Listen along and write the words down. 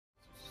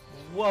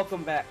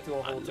Welcome back to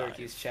a Whole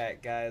Turkeys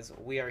chat, guys.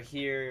 We are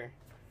here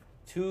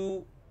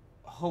to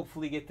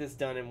hopefully get this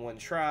done in one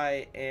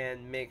try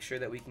and make sure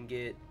that we can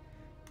get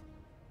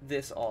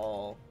this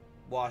all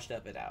washed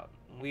up and out.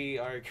 We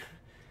are...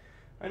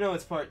 I know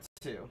it's part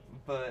 2,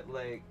 but,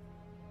 like,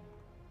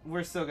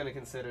 we're still going to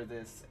consider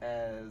this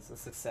as a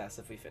success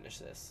if we finish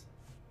this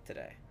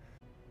today.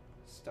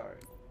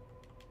 Start.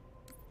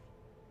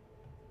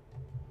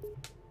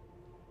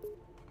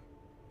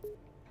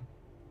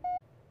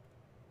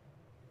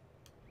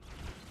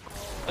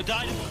 I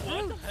died in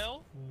what the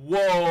hell?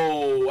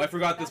 Whoa! I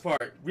forgot this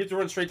part. We have to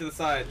run straight to the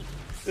side.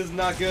 This is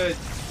not good.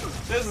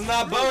 This is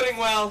not boding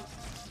well.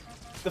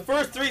 The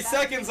first 3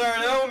 seconds are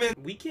an omen.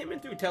 We came in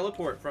through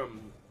teleport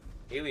from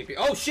alien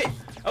people. Oh shit!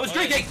 I was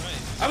drinking!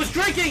 I was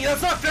drinking!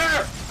 That's not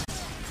fair!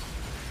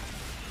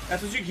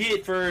 That's what you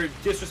get for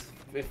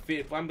disrespect.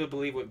 If I'm to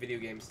believe what video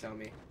games tell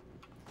me.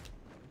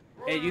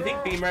 Hey, do you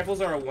think beam rifles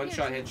are a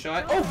one-shot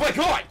headshot? Oh my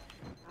god!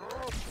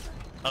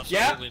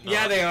 Absolutely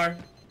Yeah, they are.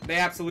 They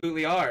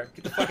absolutely are.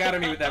 Get the fuck out of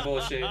me with that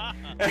bullshit.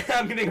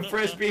 I'm getting a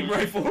fresh beam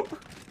rifle.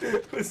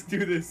 Let's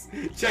do this.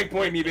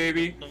 Checkpoint me,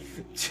 baby.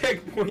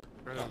 Checkpoint.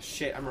 Oh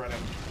shit, I'm running.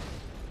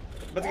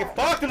 I'm about to get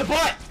fucked in the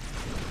butt!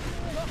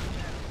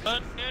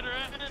 That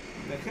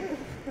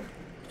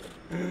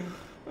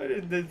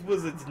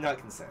was a did not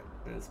consent.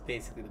 That was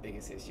basically the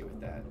biggest issue with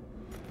that.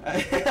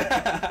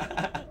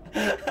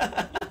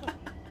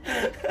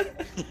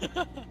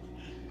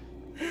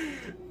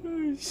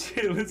 Oh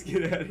shit, let's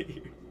get out of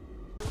here.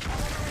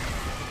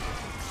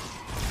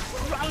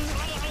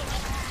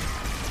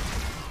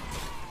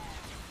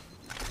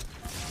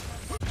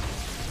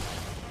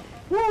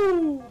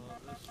 Woo!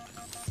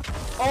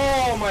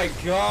 Oh my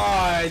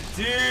god,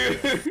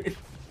 dude!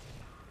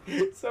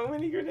 So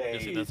many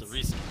grenades. That's a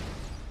reason.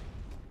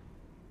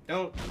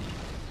 Don't.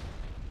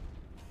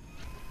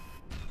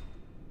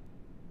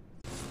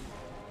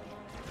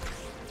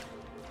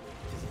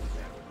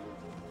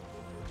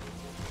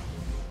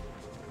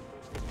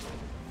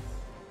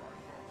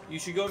 You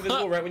should go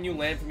invisible right when you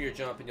land from your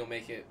jump and you'll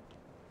make it.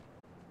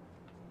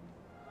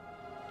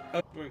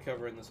 Oh, we're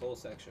covering this whole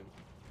section.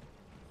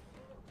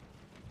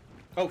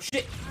 Oh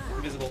shit!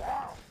 Invisible.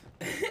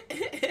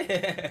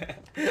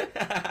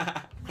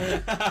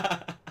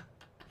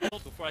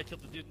 Before I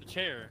killed the dude in the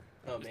chair.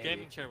 Oh, His maybe.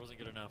 gaming chair wasn't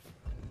good enough.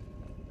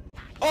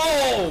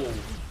 Oh!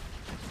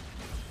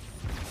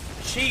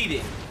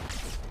 Cheating.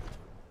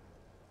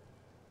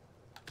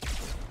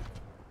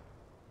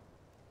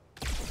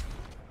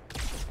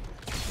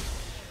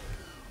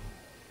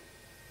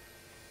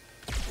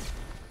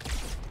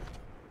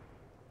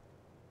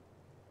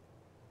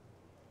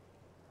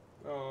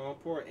 Oh,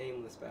 poor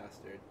aimless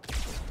bastard.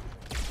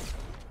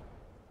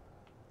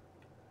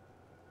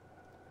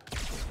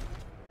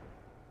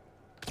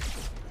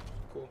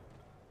 Cool.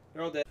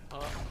 They're all dead.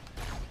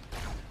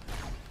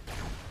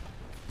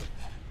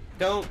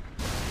 Don't.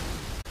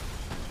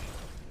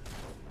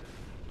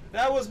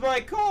 That was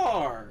my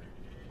car!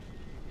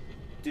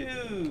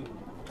 Dude,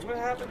 what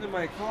happened to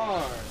my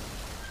car?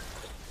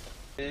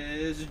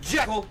 Is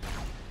Jekyll!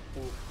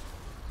 Ooh.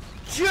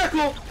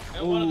 Jekyll!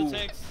 Got one of the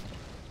tanks.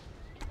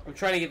 I'm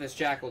trying to get this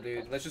Jackal,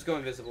 dude. Let's just go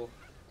invisible.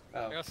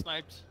 Oh. I got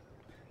sniped.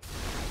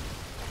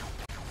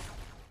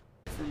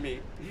 For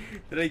me,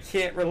 that I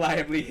can't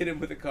reliably hit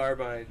him with a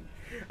carbine.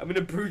 I'm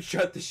gonna brute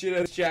shot the shit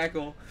out of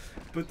Jackal,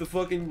 but the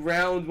fucking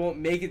round won't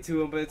make it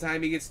to him by the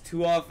time he gets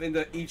 2 off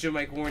into each of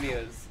my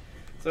corneas.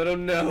 So I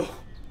don't know.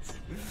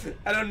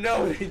 I don't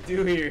know what I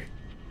do here.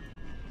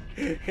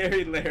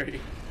 Harry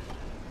Larry.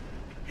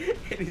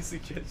 Any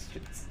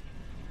suggestions?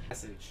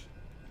 Message.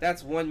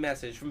 That's one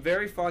message. From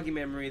very foggy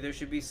memory, there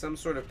should be some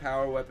sort of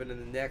power weapon in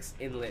the next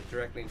inlet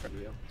directly in front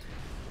of you.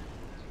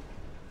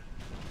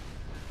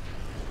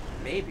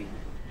 Maybe.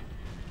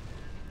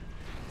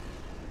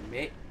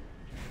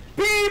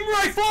 Beam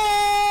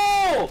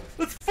rifle!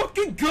 Let's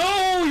fucking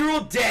go! You're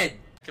all dead!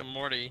 Fucking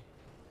Morty.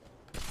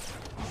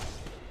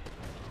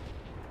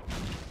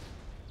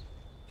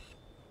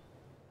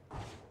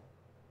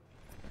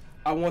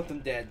 I want them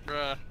dead.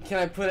 Bruh. Can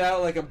I put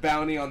out like a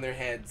bounty on their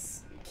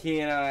heads?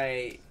 Can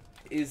I...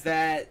 Is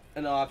that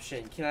an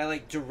option? Can I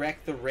like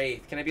direct the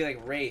Wraith? Can I be like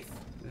Wraith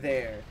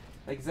there?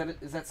 Like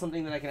is that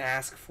something that I can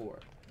ask for?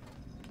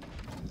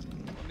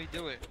 Let me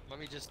do it. Let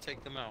me just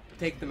take them out.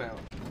 Take them out.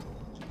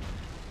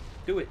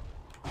 Do it.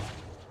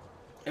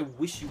 I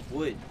wish you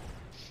would.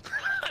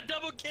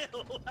 Double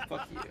kill!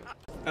 Fuck you.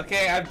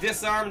 Okay, I've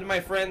disarmed my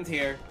friend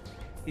here.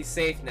 He's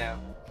safe now.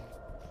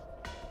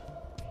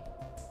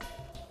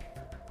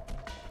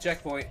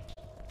 Checkpoint.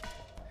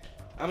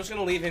 I'm just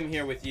gonna leave him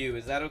here with you.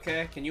 Is that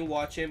okay? Can you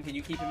watch him? Can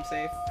you keep him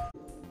safe?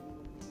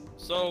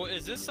 So,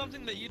 is this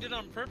something that you did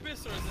on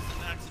purpose, or is this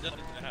an accident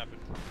that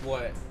happened?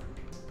 What?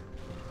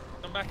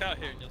 Come back out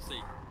here and you'll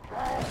see.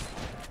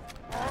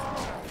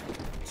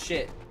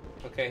 Shit.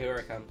 Okay, here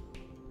I come.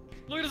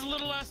 Look at his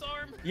little ass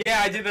arm!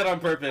 Yeah, I did that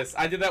on purpose.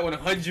 I did that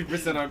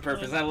 100% on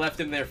purpose. I left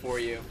him there for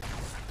you.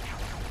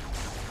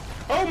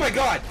 Oh my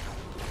god!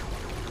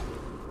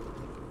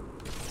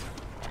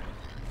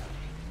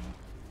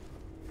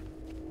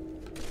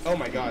 Oh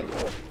my god.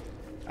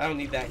 I don't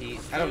need that heat.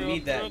 I don't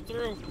need that.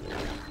 Through.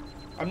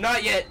 I'm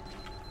not yet.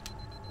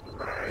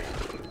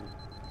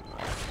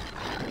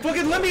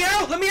 Fucking let me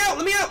out! Let me out!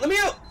 Let me out! Let me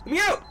out! Let me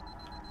out!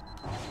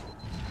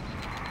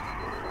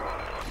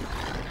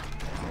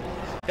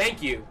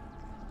 Thank you.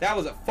 That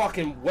was a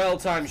fucking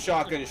well-timed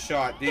shotgun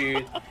shot,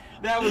 dude.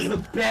 That was the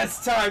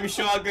best timed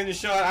shotgun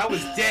shot. I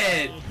was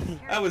dead.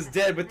 I was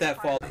dead with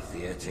that fall. I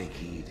fear, take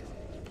heed.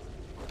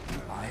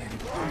 I am.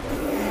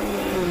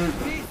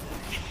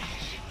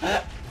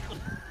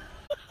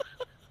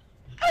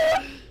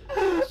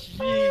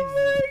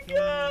 Jesus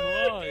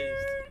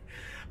Christ.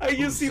 I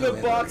just see the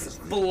box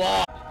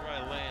block. Where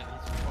I land,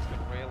 he's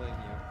fucking railing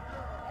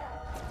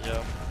you.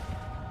 Yep.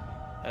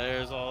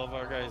 There's all of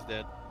our guys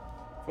dead.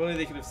 If only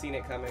they could have seen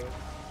it coming.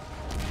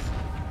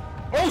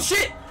 Oh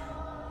shit!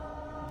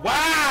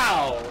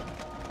 Wow!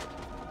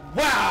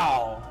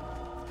 Wow!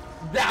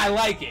 I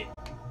like it.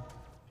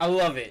 I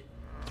love it.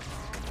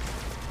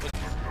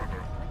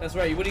 That's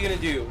right. What are you gonna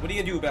do? What are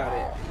you gonna do about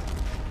it?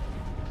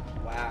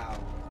 Wow.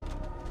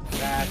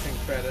 That's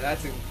incredible.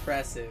 That's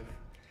impressive.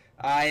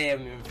 I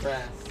am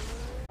impressed.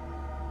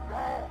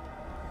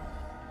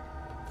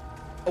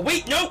 Oh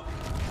wait, no!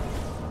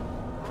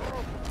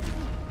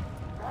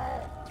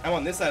 I'm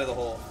on this side of the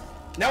hole.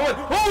 Now what?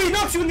 Oh, he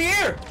knocks you in the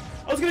air!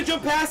 I was gonna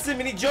jump past him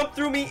and he jumped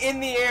through me in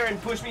the air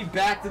and pushed me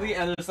back to the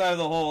other side of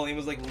the hole. And he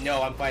was like,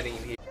 no, I'm fighting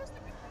you here.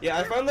 Yeah,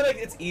 I found that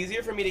it's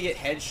easier for me to get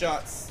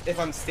headshots if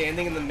I'm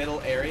standing in the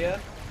middle area.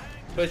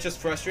 But it's just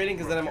frustrating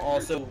because then I'm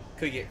also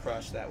could get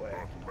crushed that way.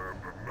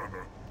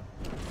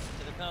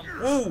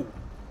 Woo!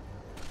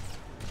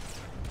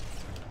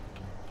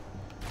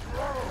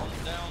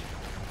 One's down.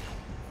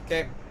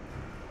 Okay.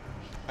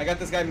 I got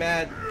this guy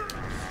mad.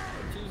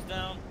 Two's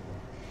down.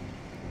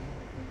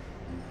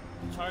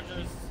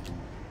 Chargers.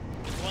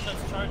 There's one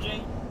that's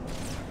charging.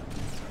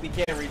 He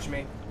can't reach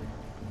me.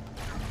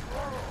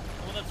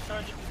 The one that's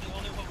charging is the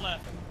only one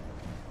left.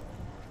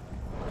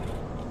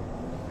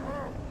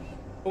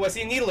 Oh, I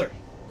see a needler.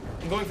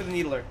 I'm going for the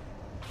needler.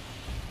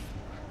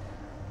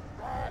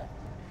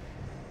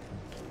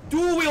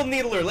 Dual wheel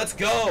needler, let's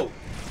go!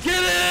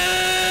 Get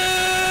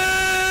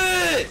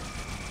it!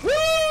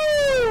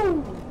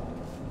 Woo!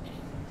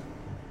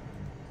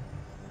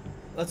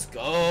 Let's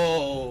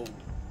go.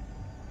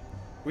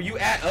 Were you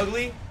at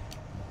ugly?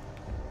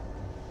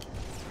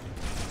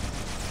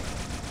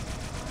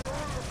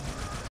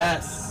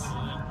 Yes.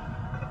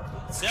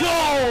 Let's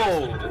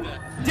go!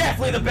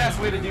 Definitely the best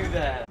way to do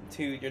that.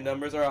 Dude, your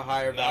numbers are a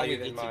higher value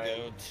than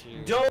mine.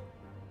 Don't.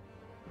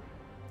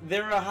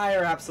 They're a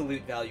higher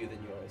absolute value than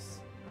yours.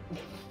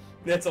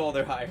 That's all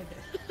they're higher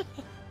than.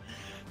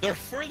 They're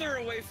further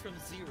away from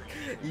zero.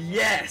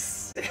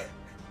 Yes!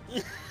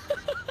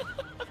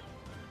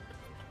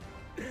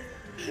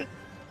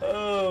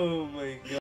 Oh my god.